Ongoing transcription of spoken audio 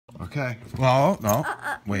Okay. Well, no.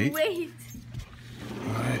 Wait. Wait.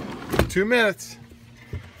 All right. 2 minutes.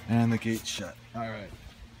 And the gate's shut. All right.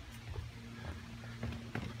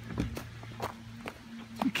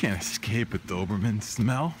 You can't escape a Doberman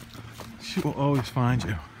smell. She will always find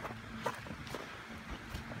you.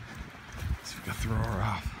 See if we can throw her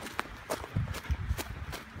off.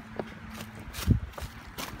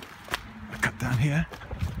 I cut down here.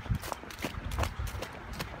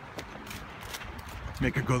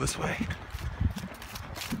 Make her go this way.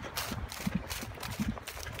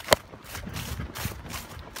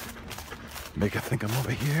 Make her think I'm over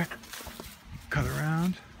here. Cut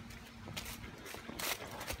around.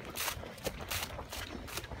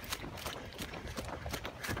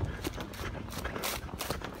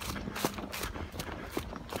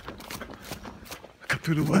 Cut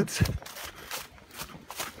through the woods.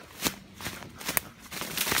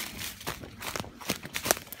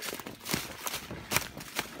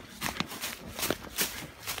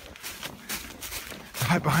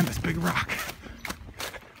 Hide behind this big rock.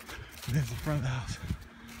 And there's the front of the house.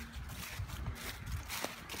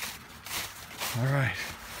 All right.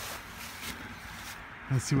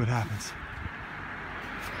 Let's see what happens.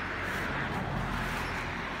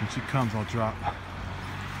 When she comes, I'll drop.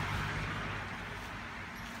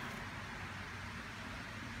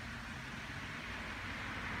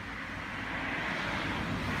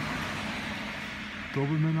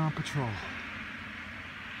 Doberman on patrol.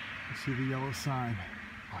 You see the yellow sign.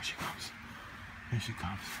 Oh, she comes. Here she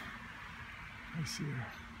comes. I see her.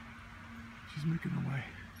 She's making her way.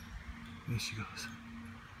 There she goes.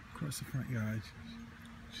 Across the front yard.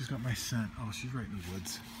 She's got my scent. Oh, she's right in the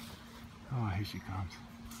woods. Oh, here she comes.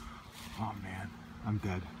 Oh, man. I'm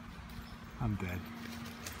dead. I'm dead.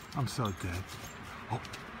 I'm so dead. Oh.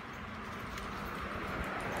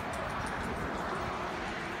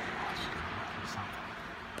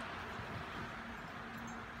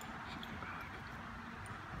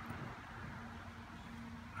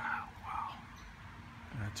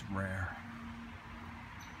 That's rare.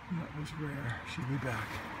 That was rare. She'll be back.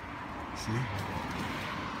 See? Here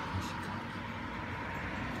she comes.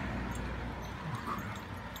 Oh crap.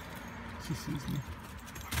 She sees me.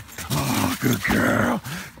 Oh, good girl.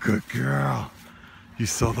 Good girl. You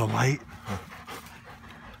saw the light?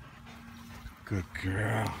 Good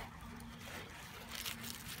girl.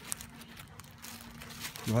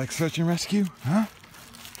 You like search and rescue? Huh?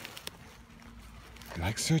 You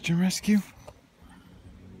like search and rescue?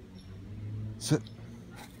 Sit.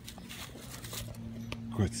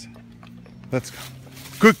 Good. Let's go.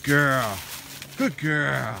 Good girl. Good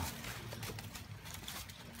girl.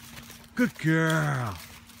 Good girl.